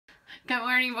Good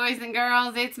morning, boys and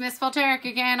girls. It's Miss Volteric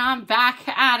again. I'm back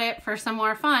at it for some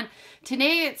more fun.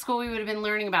 Today at school we would have been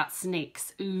learning about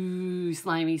snakes. Ooh,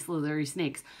 slimy, slithery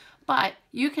snakes. But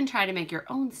you can try to make your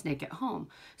own snake at home.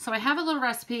 So I have a little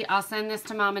recipe. I'll send this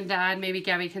to Mom and Dad. Maybe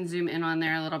Gabby can zoom in on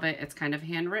there a little bit. It's kind of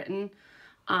handwritten.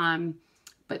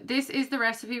 But this is the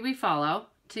recipe we follow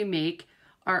to make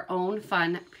our own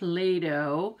fun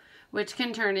Play-Doh, which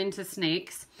can turn into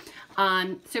snakes.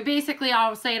 So basically,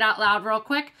 I'll say it out loud real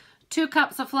quick. 2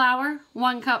 cups of flour,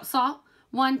 1 cup salt,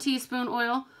 1 teaspoon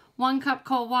oil, 1 cup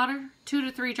cold water, 2 to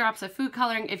 3 drops of food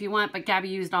coloring if you want, but Gabby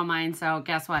used all mine, so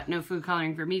guess what? No food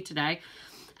coloring for me today.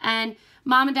 And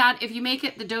Mom and Dad, if you make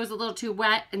it, the dough's a little too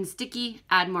wet and sticky,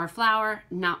 add more flour.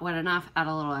 Not wet enough, add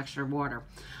a little extra water.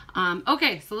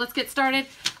 Okay, so let's get started.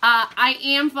 I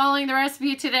am following the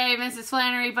recipe today, Mrs.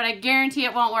 Flannery, but I guarantee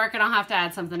it won't work and I'll have to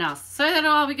add something else. So that'll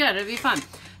all be good, it'll be fun.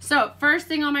 So first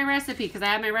thing on my recipe, because I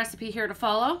have my recipe here to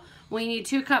follow, we need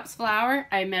 2 cups flour.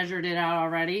 I measured it out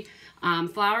already.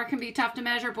 Flour can be tough to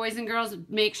measure. Boys and girls,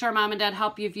 make sure Mom and Dad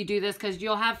help you if you do this because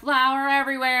you'll have flour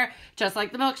everywhere, just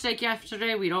like the milkshake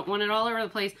yesterday. We don't want it all over the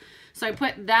place. So I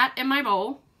put that in my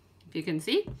bowl, if you can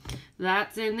see.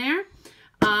 That's in there.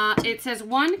 It says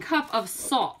 1 cup of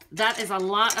salt. That is a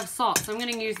lot of salt. So I'm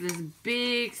going to use this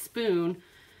big spoon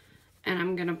and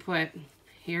I'm going to put,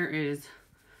 here is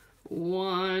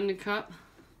 1 cup.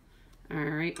 All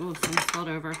right, oh, some salt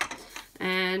over.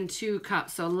 And 2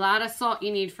 cups. So a lot of salt you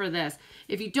need for this.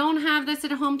 If you don't have this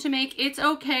at home to make, it's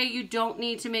okay. You don't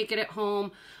need to make it at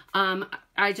home.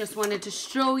 I just wanted to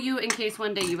show you in case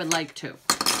one day you would like to.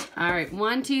 All right,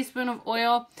 1 teaspoon of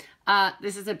oil.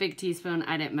 This is a big teaspoon.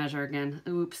 I didn't measure again.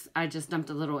 Oops, I just dumped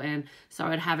a little in so I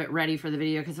would have it ready for the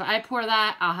video because if I pour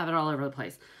that, I'll have it all over the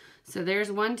place. So there's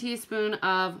 1 teaspoon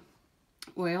of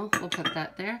oil. We'll put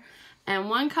that there. And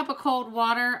 1 cup of cold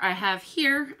water I have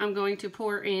here. I'm going to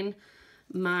pour in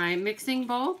my mixing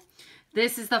bowl.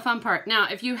 This is the fun part. Now,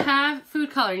 if you have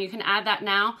food coloring, you can add that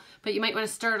now, but you might want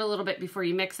to stir it a little bit before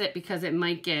you mix it because it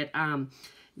might get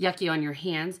yucky on your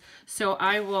hands. So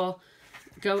I will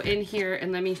go in here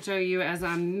and let me show you as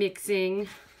I'm mixing.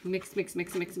 Mix, mix,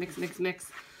 mix, mix, mix, mix,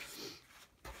 mix.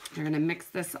 We're gonna mix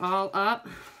this all up.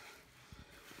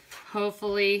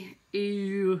 Hopefully,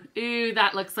 ooh,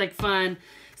 that looks like fun.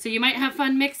 So you might have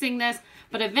fun mixing this,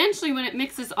 but eventually when it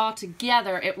mixes all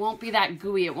together, it won't be that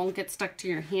gooey. It won't get stuck to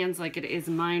your hands like it is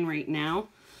mine right now.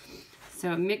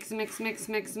 So mix, mix, mix,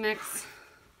 mix, mix.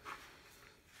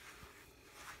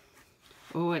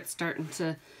 Oh, it's starting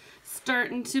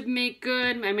to make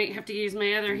good. I might have to use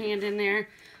my other hand in there.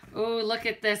 Oh, look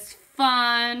at this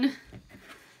fun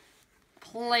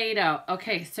Play-Doh.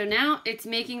 Okay, so now it's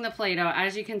making the Play-Doh.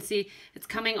 As you can see, it's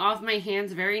coming off my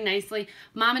hands very nicely.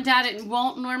 Mom and Dad, it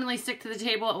won't normally stick to the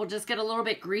table. It will just get a little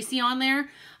bit greasy on there,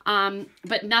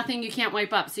 but nothing you can't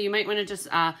wipe up. So you might want to just,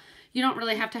 you don't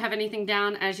really have to have anything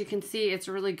down. As you can see, it's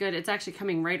really good. It's actually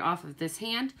coming right off of this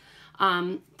hand.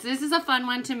 So this is a fun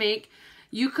one to make.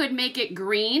 You could make it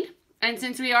green. And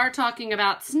since we are talking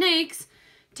about snakes,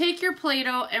 take your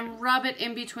Play-Doh and rub it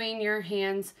in between your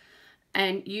hands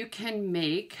and you can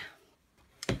make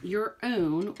your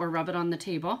own, or rub it on the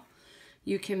table.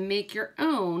 You can make your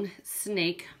own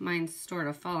snake. Mine's sort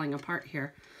of falling apart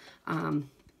here.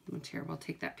 Here, we'll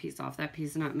take that piece off. That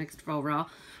piece is not mixed real well.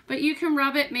 But you can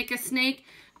rub it, make a snake.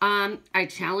 I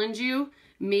challenge you.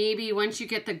 Maybe once you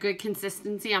get the good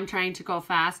consistency, I'm trying to go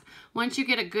fast. Once you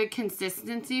get a good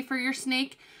consistency for your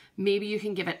snake, maybe you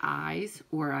can give it eyes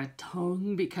or a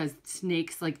tongue because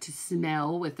snakes like to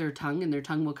smell with their tongue and their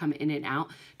tongue will come in and out.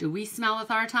 Do we smell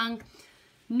with our tongue?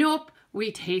 Nope,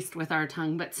 we taste with our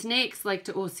tongue. But snakes like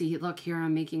to, oh, see, look here,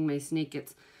 I'm making my snake.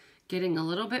 It's getting a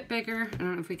little bit bigger. I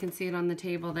don't know if we can see it on the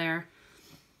table there.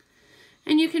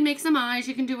 And you can make some eyes,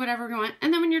 you can do whatever you want.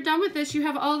 And then when you're done with this, you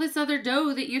have all this other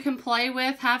dough that you can play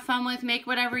with, have fun with, make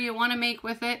whatever you want to make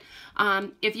with it.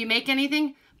 If you make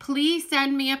anything, please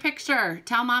send me a picture.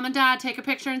 Tell Mom and Dad, take a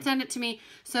picture and send it to me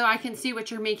so I can see what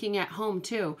you're making at home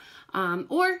too.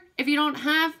 Or if you don't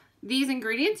have these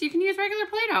ingredients, you can use regular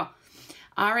Play-Doh.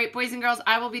 All right, boys and girls,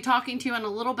 I will be talking to you in a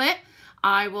little bit.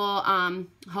 I will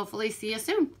hopefully see you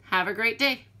soon. Have a great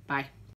day. Bye.